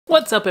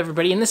What's up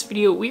everybody? In this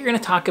video we're going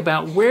to talk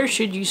about where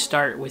should you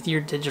start with your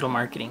digital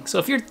marketing. So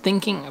if you're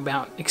thinking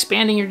about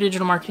expanding your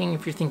digital marketing,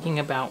 if you're thinking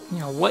about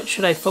what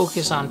should I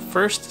focus on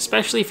first,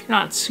 especially if you're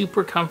not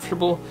super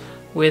comfortable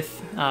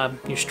with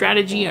your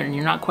strategy or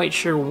you're not quite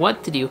sure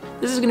what to do,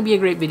 this is going to be a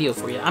great video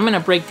for you. I'm going to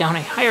break down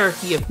a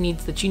hierarchy of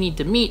needs that you need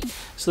to meet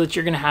so that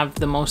you're going to have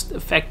the most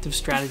effective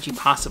strategy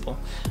possible.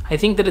 I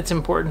think that it's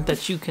important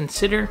that you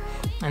consider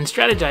and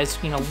strategize,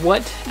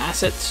 what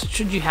assets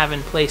should you have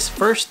in place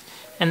first,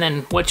 and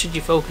then what should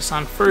you focus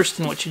on first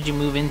and what should you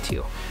move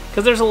into?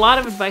 Because there's a lot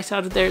of advice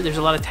out there, there's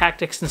a lot of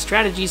tactics and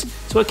strategies,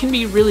 so it can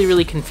be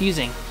really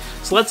confusing.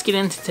 So let's get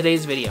into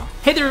today's video.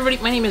 Hey there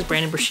everybody, my name is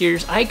Brandon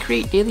Brashears. I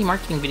create daily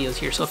marketing videos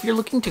here, so if you're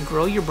looking to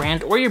grow your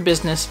brand or your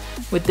business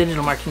with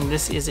digital marketing,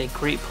 this is a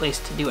great place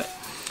to do it.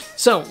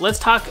 So let's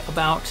talk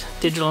about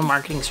digital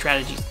marketing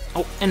strategies.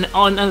 Oh, and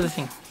another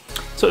thing.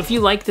 So if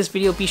you like this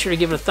video, be sure to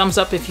give it a thumbs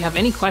up. If you have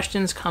any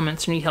questions,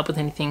 comments, or need help with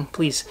anything,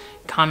 please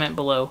comment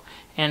below.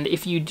 And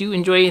if you do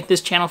enjoy this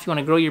channel, if you want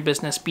to grow your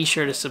business, be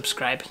sure to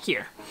subscribe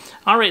here.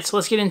 All right, so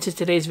let's get into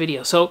today's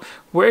video. So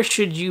where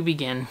should you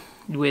begin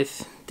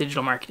with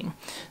digital marketing?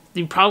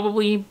 You've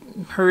probably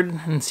heard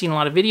and seen a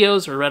lot of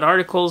videos or read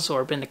articles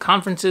or been to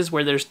conferences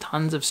where there's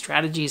tons of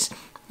strategies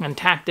and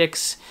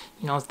tactics,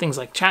 things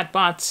like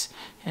chatbots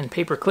and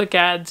pay-per-click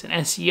ads and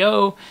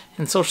SEO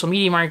and social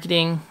media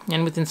marketing.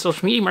 And within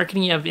social media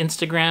marketing, you have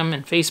Instagram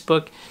and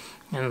Facebook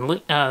and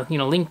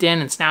LinkedIn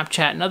and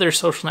Snapchat and other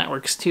social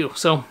networks too.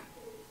 So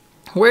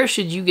where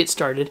should you get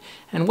started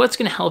and what's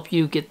going to help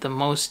you get the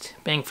most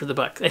bang for the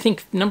buck? I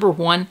think number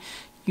one,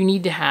 you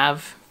need to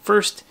have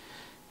first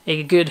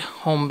a good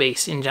home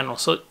base in general.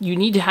 So you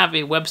need to have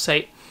a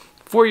website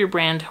for your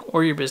brand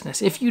or your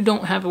business. If you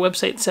don't have a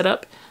website set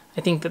up, I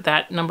think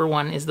that number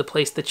one is the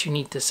place that you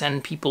need to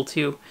send people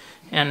to.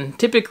 And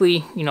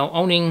typically,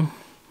 owning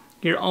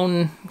your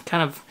own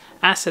kind of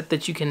asset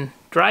that you can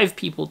drive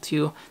people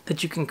to,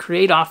 that you can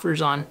create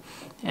offers on,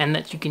 and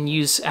that you can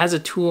use as a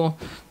tool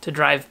to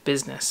drive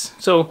business.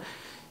 So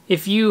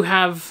if you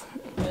have,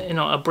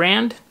 a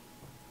brand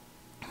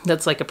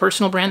that's like a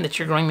personal brand that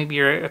you're growing, maybe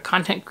you're a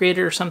content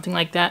creator or something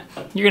like that,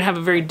 you're gonna have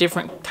a very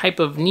different type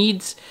of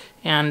needs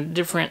and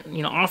different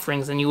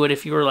offerings than you would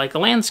if you were like a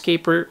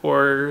landscaper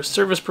or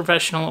service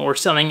professional or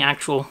selling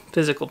actual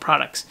physical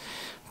products.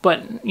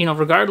 But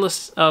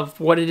regardless of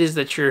what it is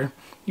that you're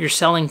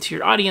selling to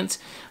your audience,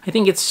 I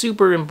think it's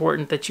super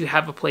important that you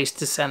have a place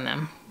to send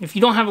them. If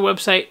you don't have a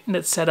website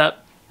that's set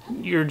up,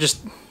 you're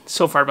just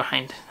so far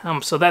behind.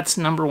 So that's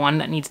number one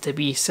that needs to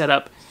be set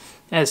up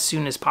as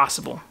soon as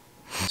possible.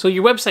 So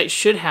your website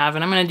should have,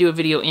 and I'm going to do a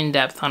video in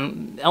depth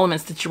on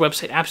elements that your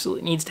website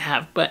absolutely needs to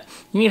have, but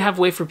you need to have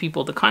a way for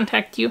people to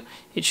contact you.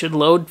 It should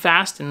load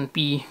fast and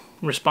be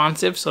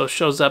responsive, so it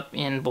shows up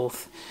in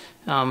both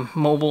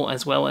mobile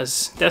as well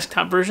as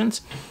desktop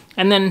versions.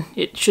 And then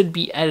it should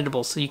be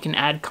editable, so you can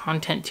add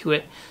content to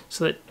it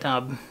so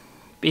that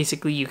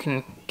basically you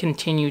can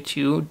continue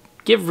to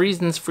give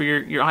reasons for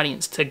your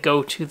audience to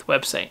go to the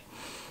website.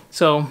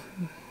 So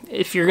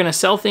if you're going to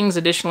sell things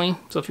additionally,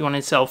 so if you want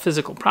to sell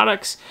physical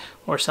products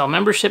or sell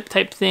membership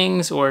type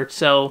things or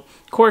sell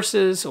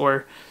courses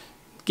or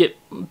get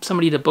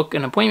somebody to book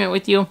an appointment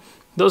with you,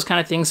 those kind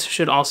of things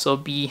should also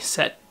be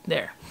set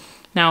there.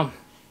 Now,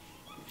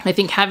 I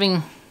think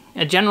having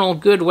a general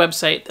good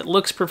website that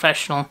looks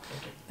professional,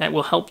 that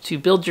will help to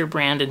build your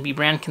brand and be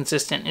brand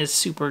consistent is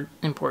super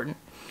important.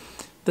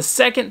 The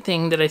second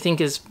thing that I think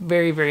is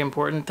very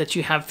important that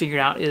you have figured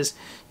out is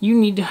you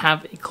need to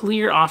have a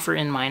clear offer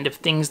in mind of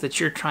things that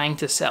you're trying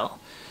to sell.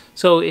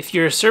 So if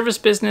you're a service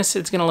business,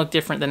 it's going to look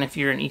different than if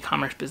you're an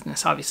e-commerce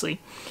business,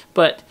 obviously.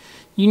 But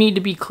you need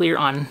to be clear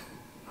on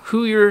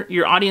who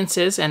your audience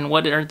is and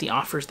what are the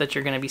offers that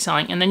you're going to be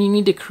selling. And then you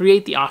need to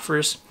create the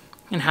offers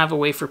and have a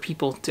way for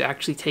people to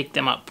actually take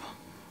them up,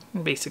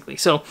 basically.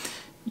 So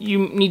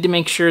you need to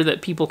make sure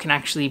that people can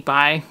actually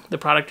buy the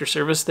product or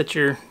service that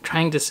you're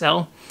trying to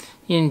sell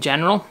in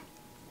general.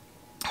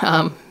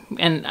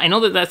 And I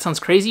know that sounds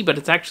crazy, but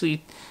it's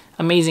actually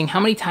amazing how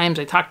many times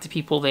I talk to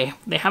people, they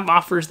have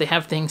offers, they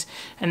have things,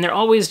 and they're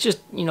always just,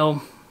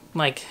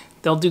 like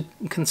they'll do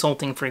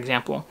consulting, for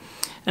example,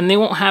 and they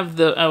won't have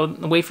the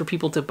way for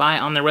people to buy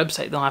on their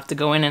website. They'll have to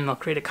go in and they'll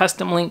create a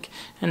custom link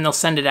and they'll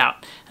send it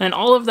out. And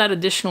all of that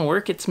additional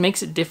work, it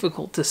makes it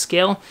difficult to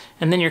scale.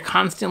 And then you're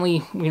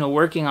constantly,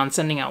 working on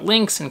sending out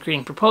links and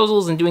creating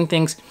proposals and doing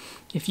things.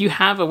 If you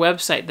have a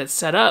website that's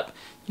set up,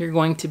 you're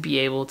going to be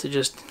able to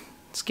just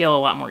scale a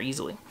lot more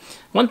easily.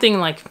 One thing,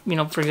 like,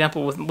 for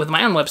example, with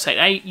my own website,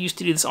 I used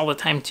to do this all the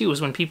time too, is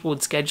when people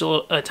would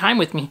schedule a time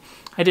with me,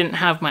 I didn't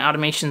have my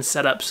automations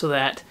set up so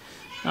that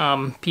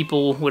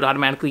people would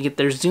automatically get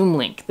their Zoom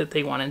link that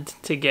they wanted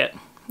to get.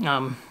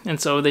 And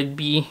so they'd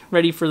be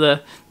ready for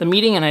the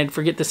meeting and I'd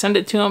forget to send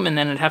it to them, and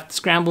then I'd have to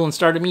scramble and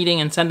start a meeting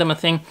and send them a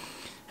thing.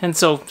 And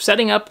so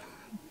setting up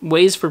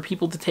ways for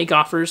people to take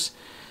offers,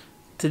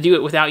 to do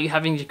it without you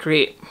having to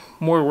create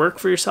more work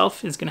for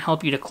yourself, is going to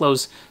help you to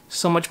close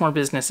so much more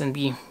business and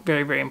be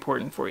very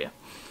important for you.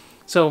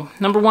 So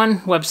number one,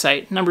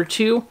 website. Number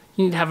two,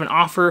 you need to have an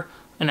offer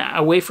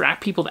a way for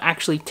people to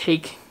actually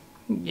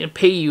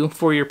pay you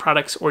for your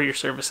products or your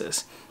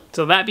services.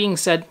 So that being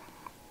said,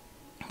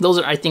 those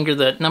I think are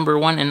the number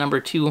 1 and number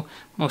 2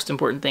 most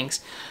important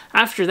things.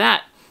 After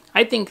that,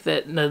 I think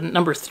that the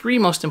number 3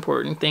 most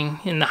important thing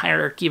in the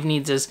hierarchy of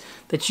needs is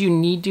that you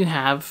need to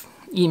have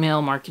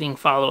email marketing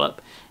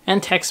follow-up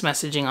and text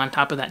messaging on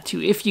top of that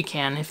too, if you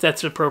can, if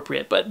that's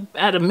appropriate. But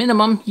at a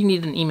minimum, you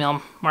need an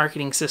email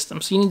marketing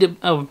system. So you need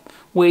a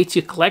way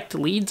to collect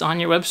leads on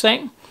your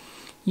website.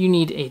 You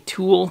need a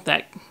tool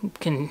that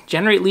can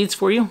generate leads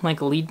for you,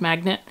 like a lead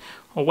magnet,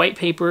 a white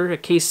paper, a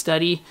case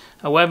study,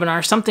 a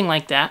webinar, something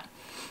like that.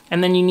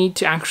 And then you need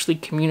to actually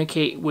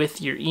communicate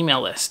with your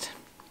email list.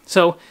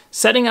 So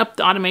setting up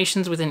the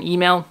automations within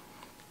email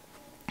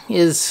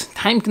is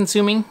time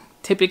consuming,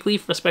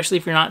 typically, especially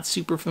if you're not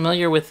super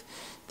familiar with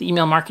the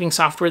email marketing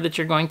software that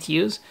you're going to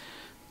use.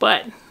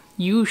 But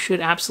you should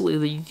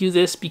absolutely do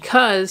this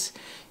because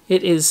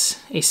it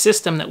is a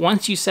system that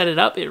once you set it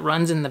up, it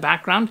runs in the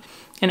background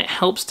and it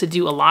helps to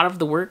do a lot of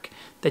the work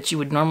that you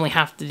would normally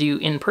have to do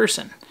in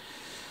person.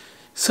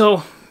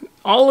 So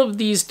all of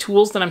these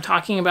tools that I'm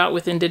talking about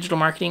within digital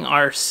marketing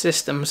are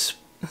systems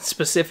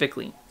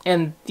specifically,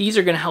 and these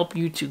are going to help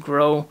you to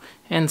grow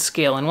and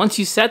scale. And once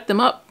you set them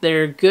up,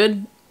 they're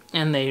good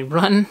and they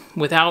run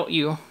without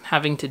you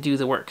having to do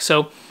the work.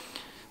 So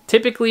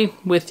typically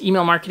with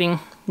email marketing,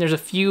 there's a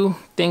few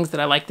things that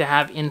I like to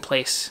have in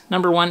place.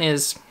 Number 1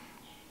 is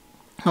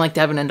I like to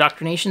have an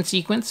indoctrination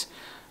sequence,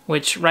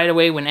 which right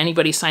away when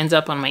anybody signs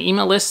up on my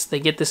email list, they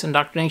get this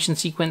indoctrination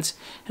sequence,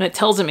 and it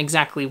tells them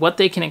exactly what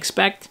they can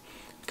expect,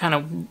 kind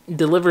of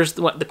delivers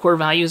what the core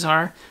values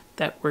are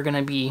that we're going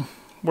to be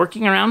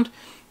working around,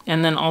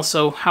 and then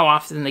also how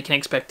often they can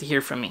expect to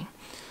hear from me.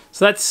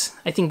 So that's,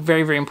 I think,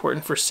 very, very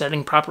important for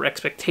setting proper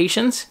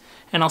expectations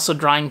and also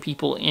drawing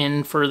people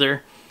in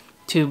further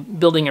to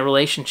building a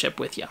relationship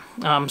with you.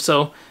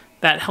 So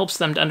that helps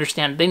them to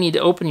understand they need to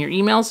open your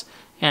emails,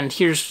 and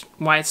here's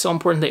why it's so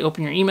important they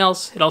open your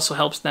emails. It also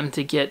helps them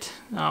to get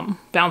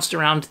bounced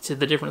around to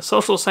the different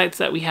social sites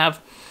that we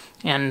have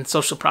and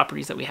social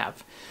properties that we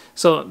have.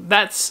 So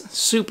that's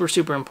super,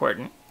 super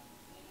important.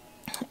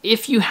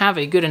 If you have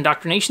a good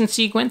indoctrination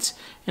sequence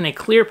and a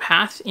clear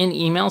path in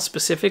email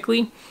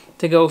specifically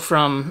to go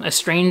from a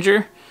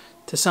stranger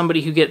to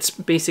somebody who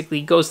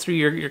basically goes through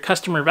your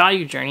customer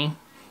value journey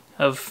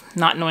of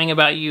not knowing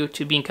about you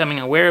to becoming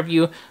aware of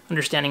you,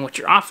 understanding what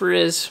your offer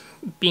is,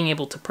 being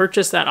able to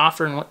purchase that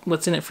offer and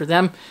what's in it for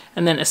them,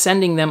 and then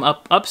ascending them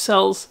up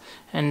upsells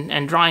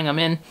and drawing them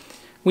in.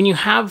 When you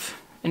have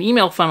an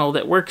email funnel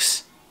that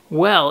works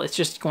well, it's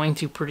just going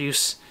to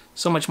produce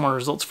so much more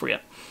results for you.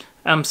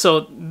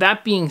 So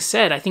that being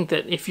said, I think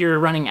that if you're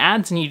running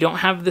ads and you don't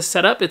have this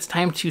set up, it's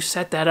time to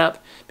set that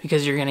up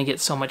because you're going to get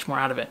so much more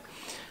out of it.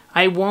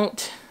 I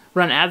won't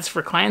run ads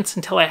for clients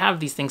until I have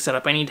these things set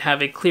up. I need to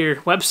have a clear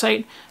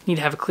website, I need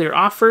to have a clear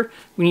offer,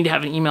 we need to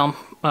have an email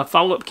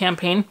follow-up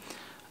campaign.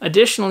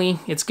 Additionally,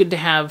 it's good to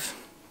have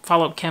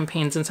follow-up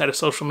campaigns inside of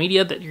social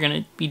media that you're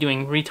going to be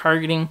doing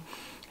retargeting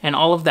and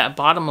all of that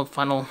bottom of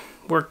funnel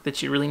work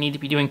that you really need to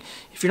be doing.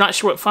 If you're not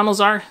sure what funnels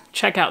are,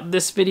 check out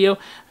this video.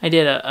 I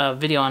did a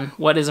video on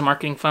what is a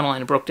marketing funnel,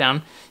 and it broke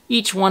down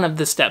each one of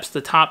the steps, the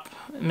top,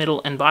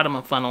 middle, and bottom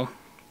of funnel.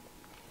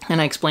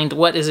 And I explained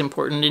what is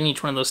important in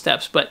each one of those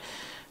steps. But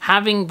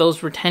having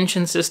those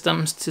retention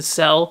systems to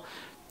sell,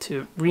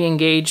 to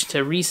re-engage,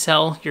 to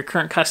resell your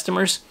current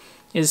customers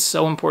is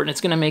so important.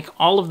 It's going to make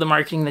all of the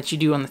marketing that you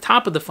do on the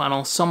top of the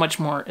funnel so much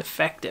more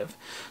effective.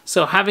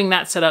 So having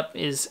that set up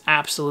is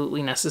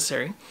absolutely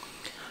necessary.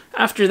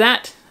 After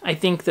that, I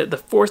think that the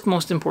fourth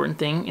most important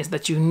thing is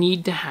that you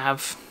need to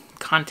have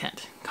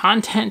content.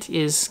 Content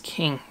is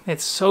king.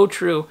 It's so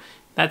true.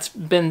 That's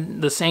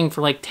been the saying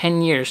for like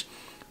 10 years.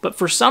 But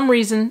for some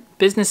reason,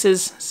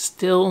 businesses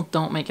still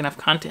don't make enough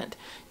content.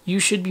 You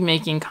should be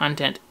making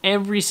content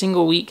every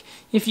single week,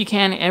 if you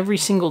can, every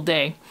single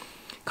day.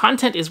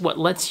 Content is what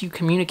lets you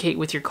communicate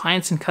with your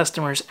clients and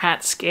customers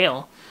at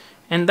scale.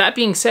 And that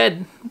being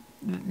said,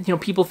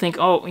 people think,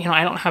 oh,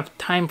 I don't have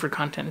time for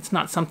content. It's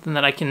not something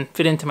that I can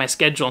fit into my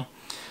schedule.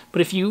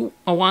 But if you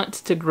want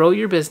to grow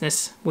your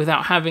business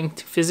without having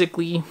to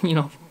physically,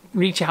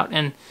 reach out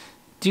and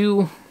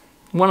do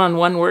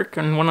one-on-one work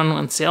and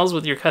one-on-one sales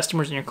with your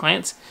customers and your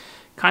clients,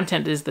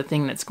 content is the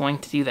thing that's going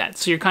to do that.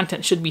 So your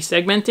content should be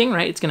segmenting,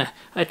 right? It's going to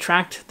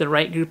attract the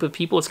right group of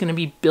people. It's going to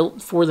be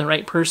built for the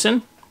right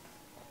person.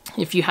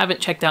 If you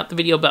haven't checked out the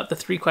video about the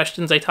 3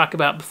 questions I talk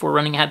about before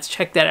running ads,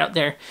 check that out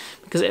there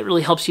because it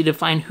really helps you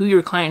define who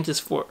your client is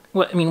for.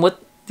 What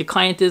the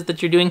client is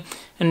that you're doing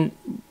and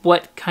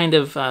what kind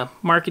of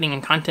marketing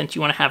and content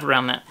you want to have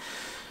around that.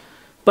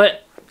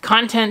 But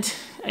content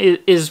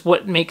is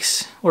what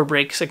makes or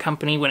breaks a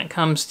company when it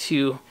comes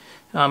to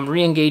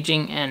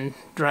re-engaging and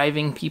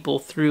driving people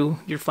through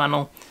your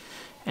funnel.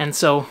 And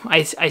so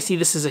I see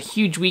this as a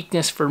huge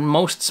weakness for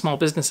most small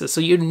businesses.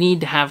 So you need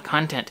to have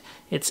content.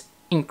 It's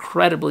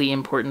incredibly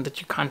important that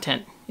your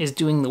content is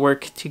doing the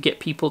work to get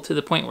people to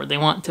the point where they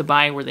want to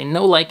buy, where they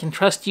know, like, and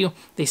trust you.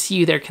 They see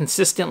you there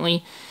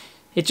consistently.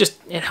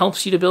 it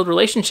helps you to build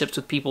relationships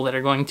with people that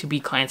are going to be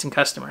clients and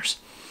customers.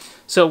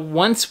 So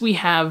once we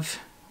have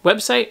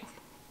website,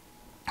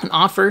 an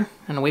offer,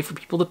 and a way for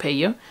people to pay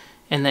you,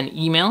 and then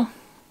email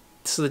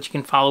so that you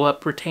can follow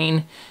up,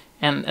 retain,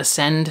 and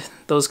ascend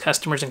those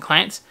customers and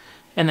clients,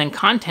 and then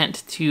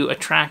content to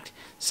attract,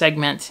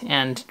 segment,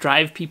 and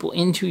drive people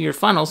into your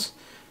funnels.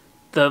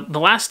 The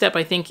last step,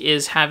 I think,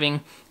 is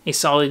having a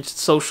solid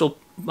social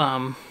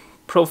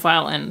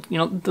profile and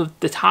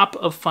the top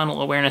of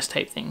funnel awareness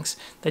type things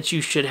that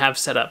you should have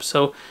set up.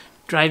 So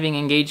driving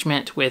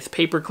engagement with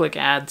pay-per-click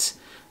ads,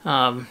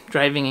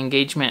 driving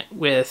engagement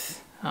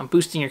with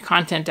boosting your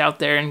content out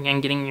there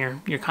and getting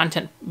your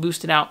content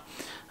boosted out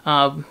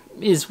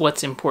is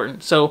what's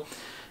important. So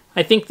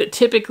I think that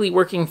typically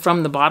working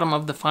from the bottom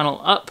of the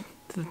funnel up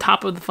to the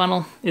top of the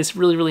funnel is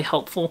really, really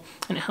helpful,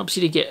 and it helps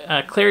you to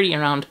get clarity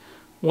around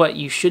what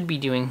you should be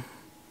doing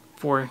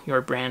for your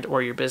brand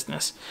or your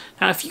business.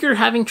 Now, if you're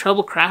having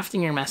trouble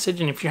crafting your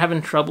message, and if you're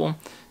having trouble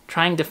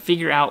trying to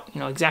figure out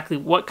exactly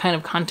what kind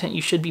of content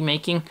you should be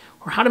making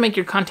or how to make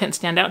your content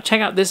stand out, check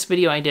out this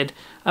video I did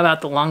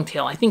about the long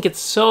tail. I think it's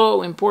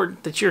so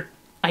important that you're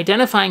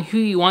identifying who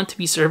you want to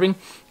be serving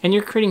and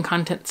you're creating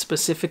content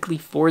specifically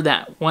for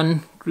that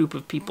one group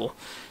of people.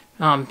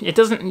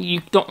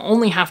 You don't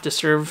only have to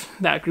serve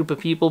that group of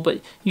people,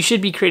 but you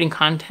should be creating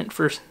content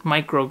for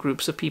micro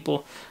groups of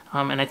people.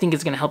 And I think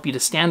it's going to help you to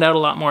stand out a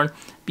lot more,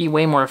 be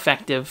way more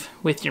effective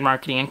with your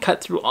marketing, and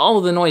cut through all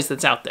of the noise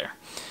that's out there.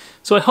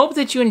 So I hope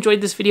that you enjoyed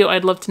this video.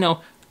 I'd love to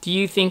know, do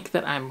you think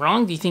that I'm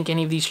wrong? Do you think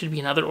any of these should be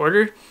in other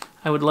order?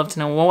 I would love to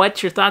know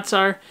what your thoughts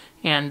are.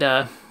 And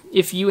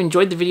if you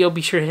enjoyed the video,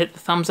 be sure to hit the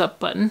thumbs up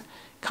button.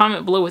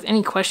 Comment below with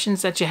any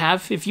questions that you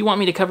have. If you want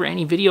me to cover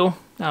any video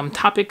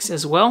topics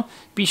as well,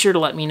 be sure to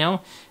let me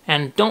know.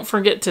 And don't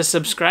forget to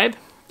subscribe.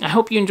 I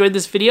hope you enjoyed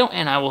this video,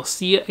 and I will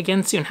see you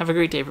again soon. Have a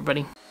great day,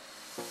 everybody.